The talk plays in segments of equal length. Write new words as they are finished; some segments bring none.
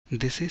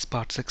This is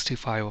part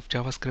 65 of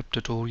JavaScript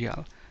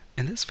tutorial.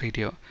 In this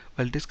video,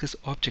 we'll discuss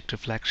object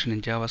reflection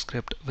in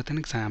JavaScript with an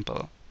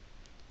example.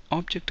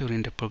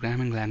 Object-oriented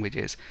programming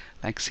languages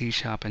like C#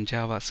 and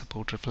Java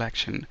support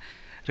reflection.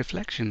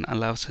 Reflection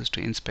allows us to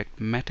inspect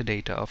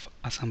metadata of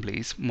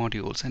assemblies,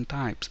 modules, and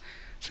types.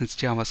 Since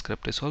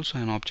JavaScript is also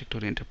an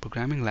object-oriented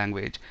programming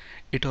language,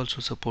 it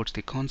also supports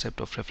the concept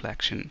of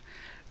reflection.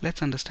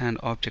 Let's understand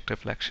object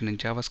reflection in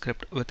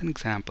JavaScript with an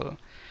example.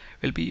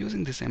 We'll be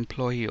using this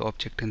employee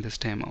object in this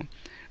demo.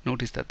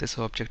 Notice that this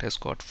object has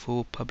got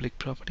 4 public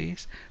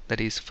properties,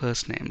 that is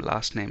first name,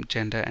 last name,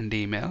 gender, and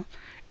email.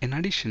 In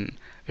addition,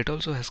 it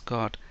also has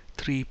got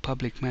 3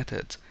 public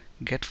methods: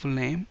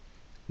 getFullName,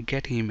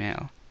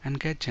 getEmail, and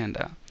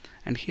getGender.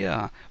 And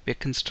here we're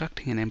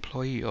constructing an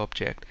employee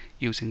object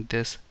using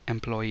this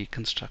employee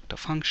constructor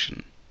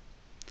function.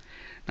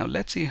 Now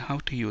let's see how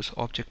to use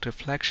object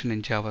reflection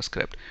in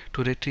JavaScript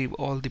to retrieve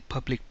all the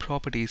public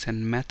properties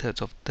and methods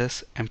of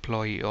this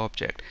employee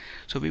object.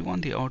 So we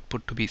want the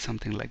output to be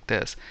something like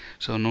this.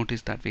 So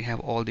notice that we have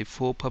all the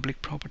 4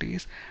 public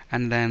properties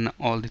and then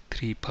all the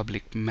 3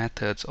 public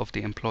methods of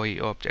the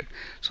employee object.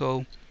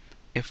 So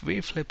if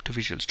we flip to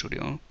Visual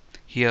Studio,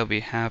 here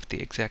we have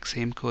the exact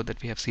same code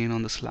that we have seen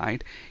on the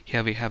slide.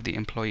 Here we have the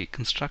employee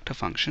constructor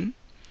function.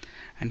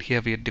 And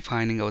here we are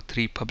defining our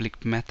 3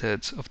 public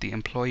methods of the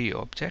employee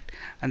object,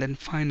 and then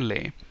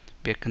finally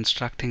we are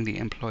constructing the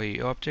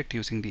employee object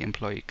using the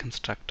employee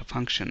constructor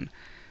function.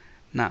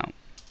 Now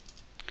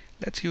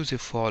let's use a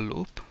for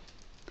loop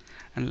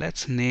and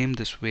let's name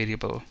this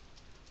variable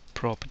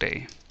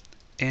property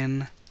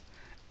in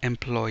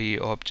employee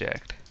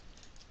object.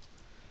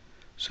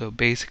 So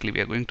basically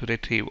we are going to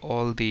retrieve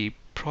all the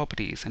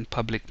properties and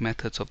public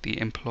methods of the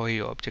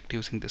employee object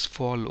using this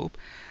for loop.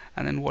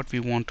 And then what we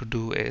want to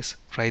do is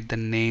write the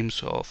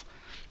names of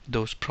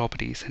those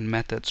properties and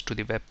methods to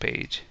the web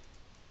page.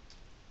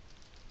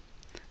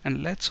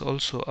 And let's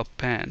also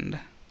append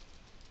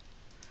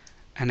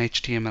an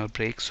HTML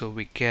break so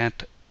we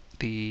get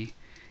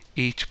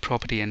each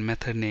property and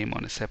method name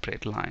on a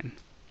separate line.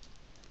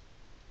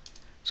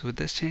 So with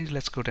this change,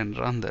 let's go ahead and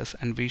run this,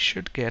 and we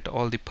should get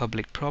all the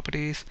public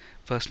properties,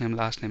 first name,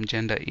 last name,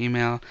 gender,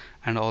 email,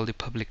 and all the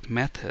public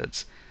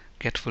methods,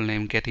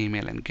 getFullName,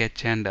 getEmail, and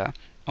getGender,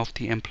 of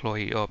the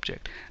employee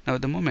object. Now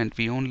at the moment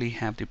we only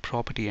have the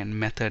property and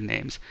method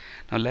names.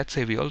 Now let's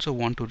say we also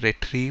want to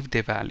retrieve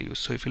the values.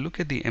 So if you look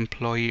at the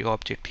employee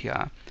object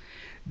here,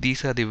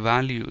 these are the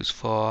values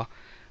for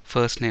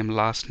first name,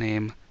 last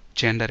name,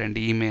 gender, and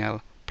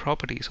email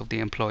properties of the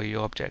employee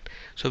object.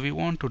 So we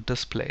want to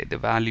display the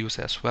values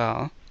as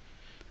well,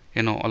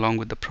 along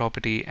with the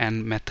property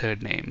and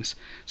method names.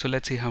 So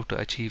let's see how to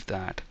achieve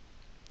that.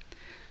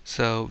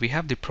 So we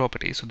have the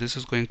property, so this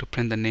is going to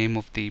print the name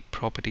of the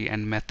property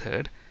and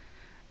method,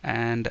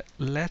 and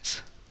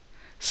let's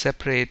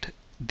separate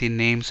the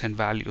names and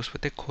values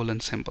with a colon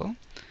symbol.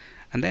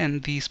 And then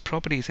these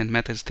properties and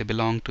methods, they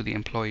belong to the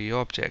employee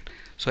object,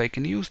 so I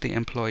can use the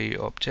employee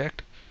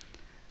object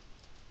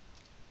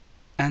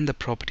and the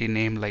property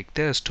name like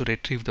this to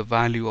retrieve the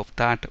value of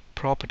that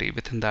property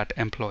within that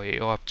employee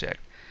object.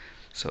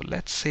 So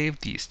let's save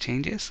these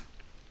changes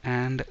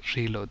and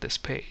reload this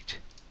page.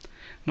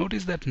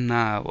 Notice that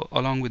now,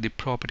 along with the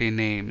property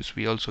names,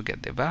 we also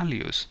get the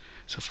values.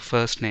 So for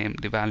first name,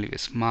 the value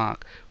is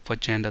Mark. For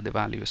gender, the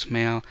value is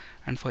male.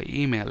 And for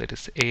email, it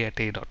is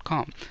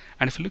a@a.com.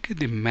 And if you look at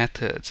the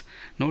methods,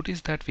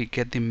 notice that we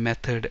get the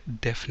method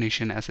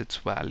definition as its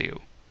value.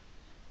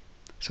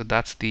 So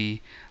that's the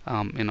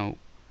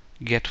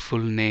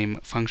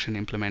getFullName function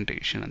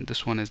implementation, and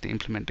this one is the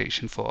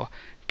implementation for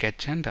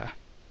getGender.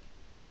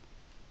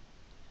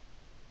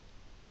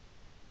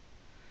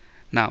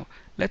 Now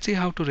let's see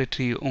how to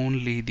retrieve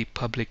only the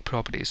public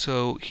properties.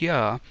 So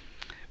here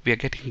we are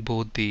getting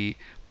both the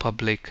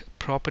public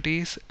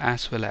properties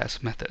as well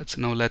as methods.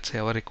 Now let's say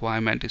our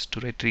requirement is to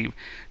retrieve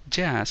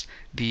just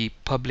the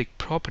public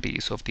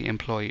properties of the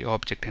employee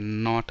object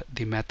and not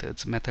the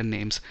methods. Method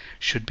names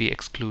should be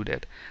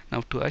excluded.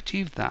 Now to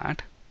achieve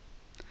that,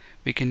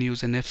 we can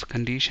use an if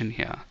condition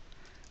here.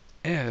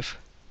 If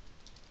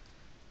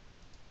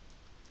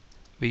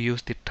we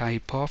use the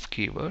type of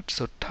keyword,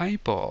 so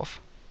type of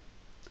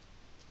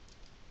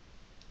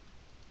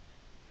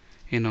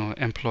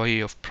employee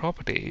of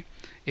property,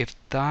 if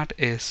that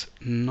is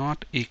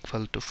not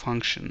equal to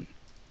function,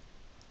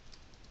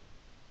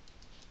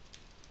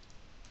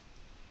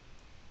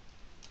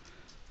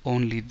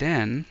 only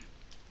then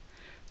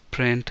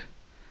print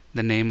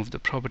the name of the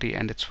property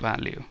and its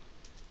value.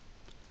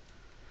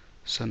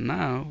 So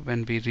now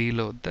when we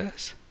reload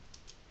this,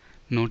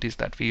 notice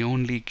that we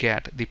only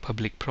get the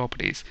public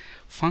properties.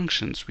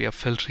 Functions, we are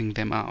filtering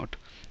them out.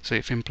 So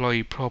if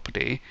employee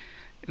property,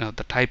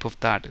 the type of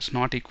that is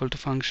not equal to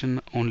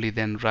function, only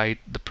then write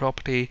the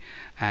property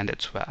and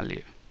its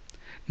value.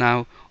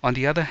 Now on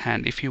the other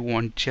hand, if you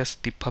want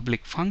just the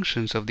public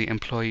functions of the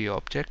employee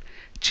object,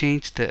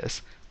 change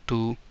this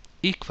to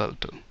equal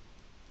to.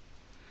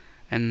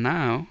 And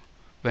now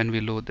when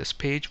we load this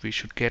page, we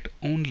should get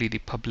only the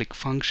public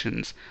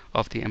functions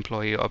of the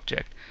employee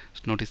object.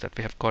 So notice that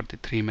we have got the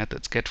three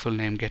methods: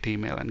 getFullName,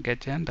 getEmail, and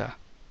getGender.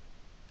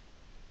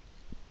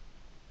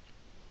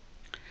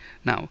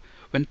 Now,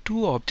 when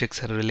two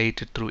objects are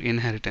related through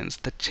inheritance,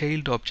 the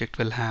child object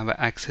will have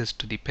access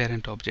to the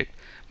parent object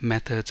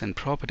methods and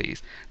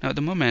properties. Now, at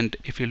the moment,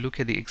 if you look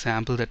at the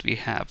example that we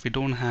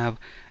don't have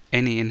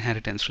any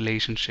inheritance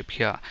relationship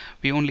here.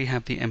 We only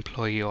have the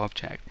employee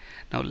object.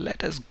 Now,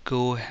 let us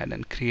go ahead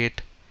and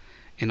create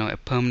a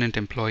permanent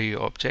employee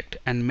object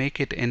and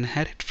make it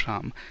inherit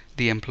from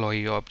the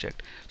employee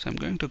object. So I'm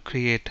going to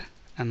create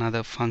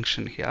another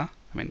function here,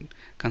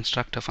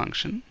 constructor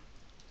function.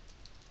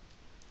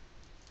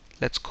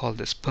 Let's call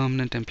this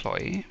permanent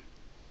employee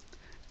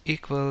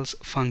equals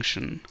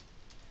function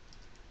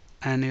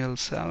annual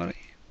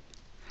salary.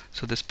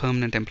 So this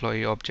permanent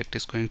employee object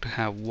is going to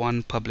have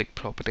one public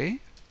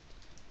property,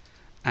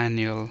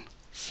 annual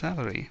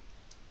salary.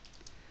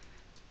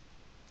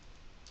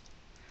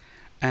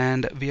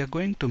 And we are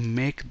going to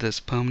make this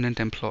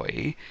permanent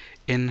employee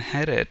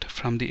inherit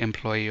from the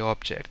employee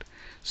object.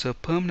 So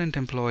permanent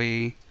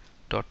employee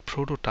dot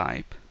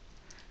prototype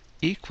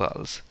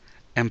equals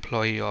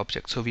employee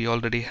object. So we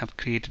already have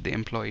created the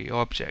employee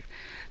object.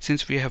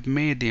 Since we have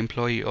made the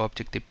employee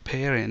object the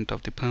parent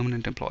of the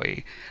permanent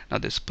employee, now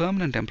this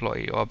permanent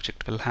employee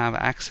object will have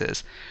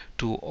access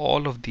to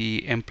all of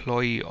the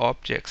employee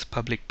object's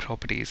public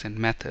properties and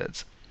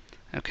methods.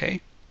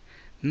 Okay,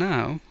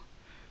 now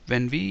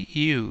when we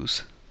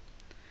use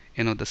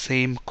the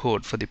same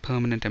code for the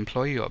permanent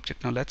employee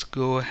object, now let's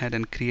go ahead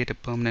and create a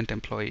permanent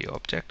employee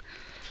object.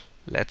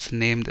 Let's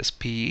name this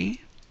PE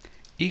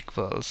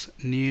equals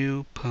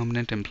new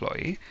permanent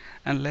employee,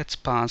 and let's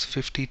pass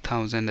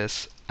 50,000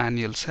 as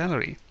annual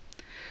salary.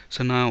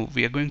 So now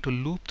we are going to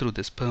loop through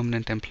this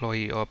permanent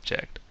employee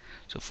object.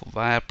 So for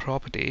var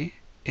property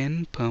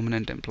in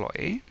permanent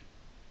employee,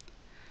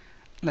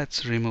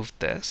 let's remove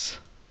this.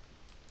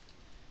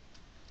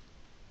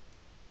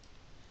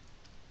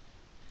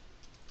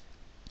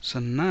 So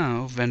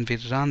now when we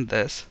run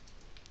this,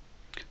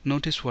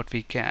 notice what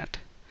we get.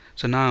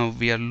 So now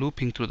we are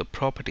looping through the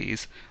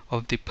properties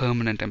of the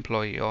permanent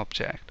employee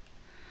object.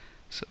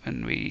 So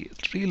when we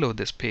reload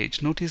this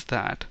page, notice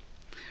that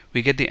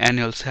we get the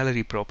annual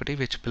salary property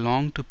which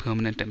belongs to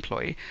permanent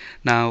employee.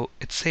 Now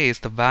it says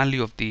the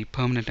value of the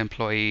permanent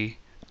employee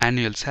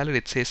annual salary,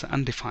 it says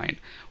undefined.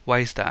 Why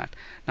is that?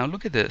 Now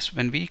look at this.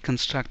 When we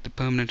construct the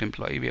permanent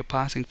employee, we are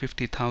passing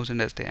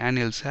 50,000 as the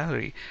annual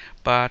salary,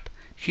 but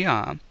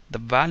here the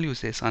value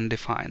says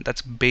undefined.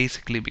 That's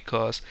basically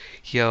because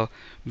here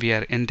we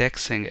are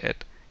indexing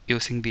it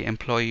using the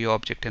employee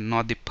object and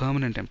not the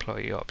permanent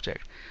employee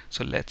object.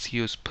 So let's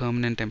use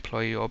permanent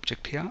employee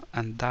object here,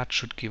 and that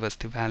should give us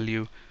the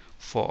value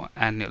for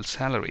annual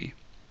salary.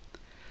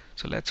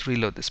 So let's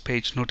reload this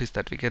page. Notice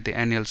that we get the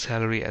annual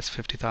salary as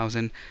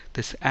 50,000.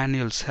 This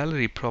annual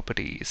salary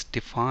property is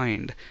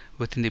defined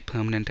within the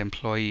permanent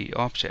employee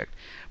object,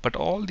 but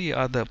all the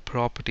other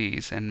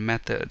properties and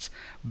methods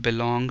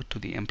belong to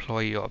the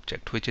employee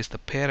object, which is the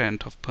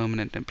parent of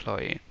permanent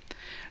employee.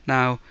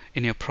 Now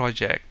in your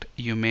project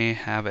you may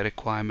have a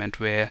requirement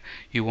where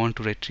you want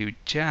to retrieve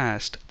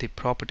just the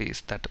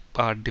properties that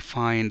are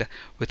defined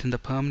within the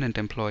permanent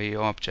employee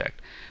object.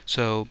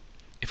 So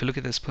if you look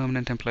at this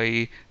permanent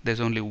employee, there's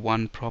only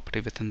one property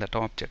within that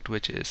object,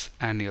 which is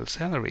annual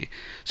salary.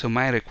 So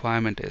my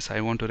requirement is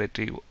I want to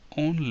retrieve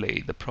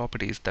only the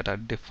properties that are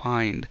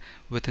defined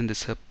within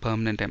this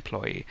permanent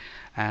employee,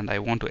 and I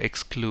want to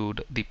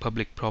exclude the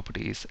public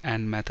properties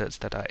and methods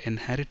that are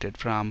inherited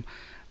from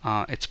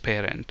its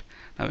parent.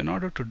 Now in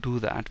order to do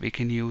that, we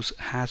can use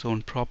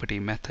hasOwnProperty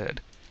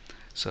method.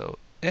 So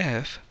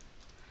if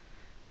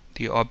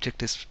the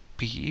object is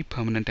P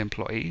permanent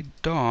employee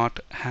dot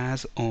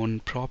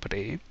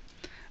hasOwnProperty,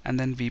 and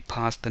then we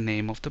pass the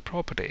name of the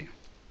property.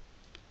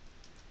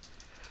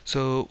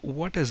 So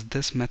what is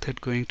this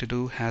method going to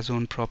do?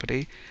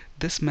 hasOwnProperty.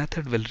 This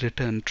method will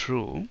return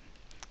true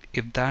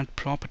if that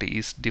property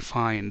is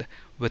defined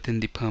within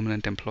the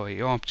permanent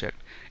employee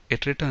object.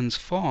 It returns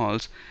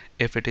false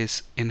if it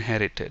is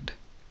inherited.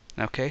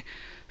 Okay,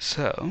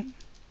 so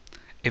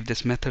if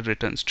this method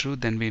returns true,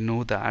 then we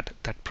know that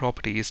that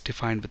property is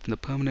defined within the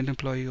permanent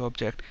employee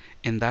object.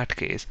 In that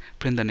case,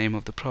 print the name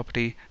of the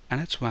property and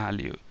its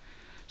value.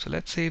 So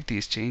let's save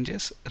these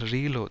changes,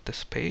 reload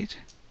this page.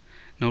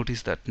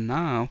 Notice that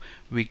now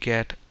we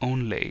get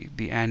only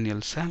the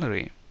annual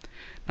salary.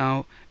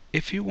 Now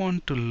if you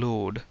want to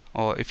load,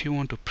 or if you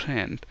want to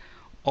print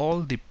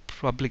all the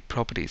public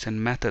properties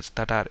and methods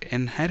that are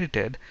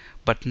inherited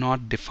but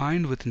not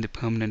defined within the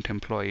permanent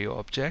employee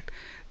object,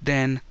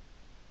 then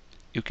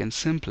you can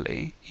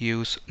simply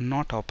use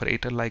not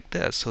operator like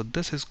this. So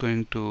this is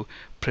going to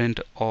print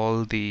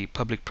all the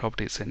public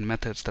properties and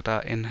methods that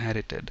are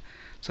inherited.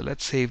 So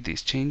let's save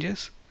these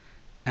changes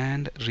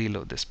and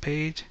reload this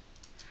page.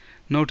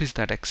 Notice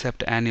that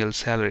except annual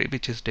salary,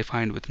 which is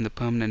defined within the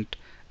permanent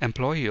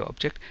employee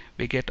object,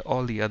 we get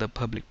all the other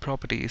public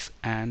properties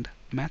and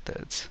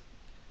methods.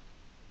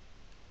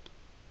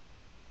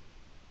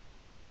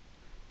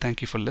 Thank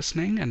you for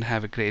listening and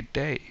have a great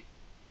day.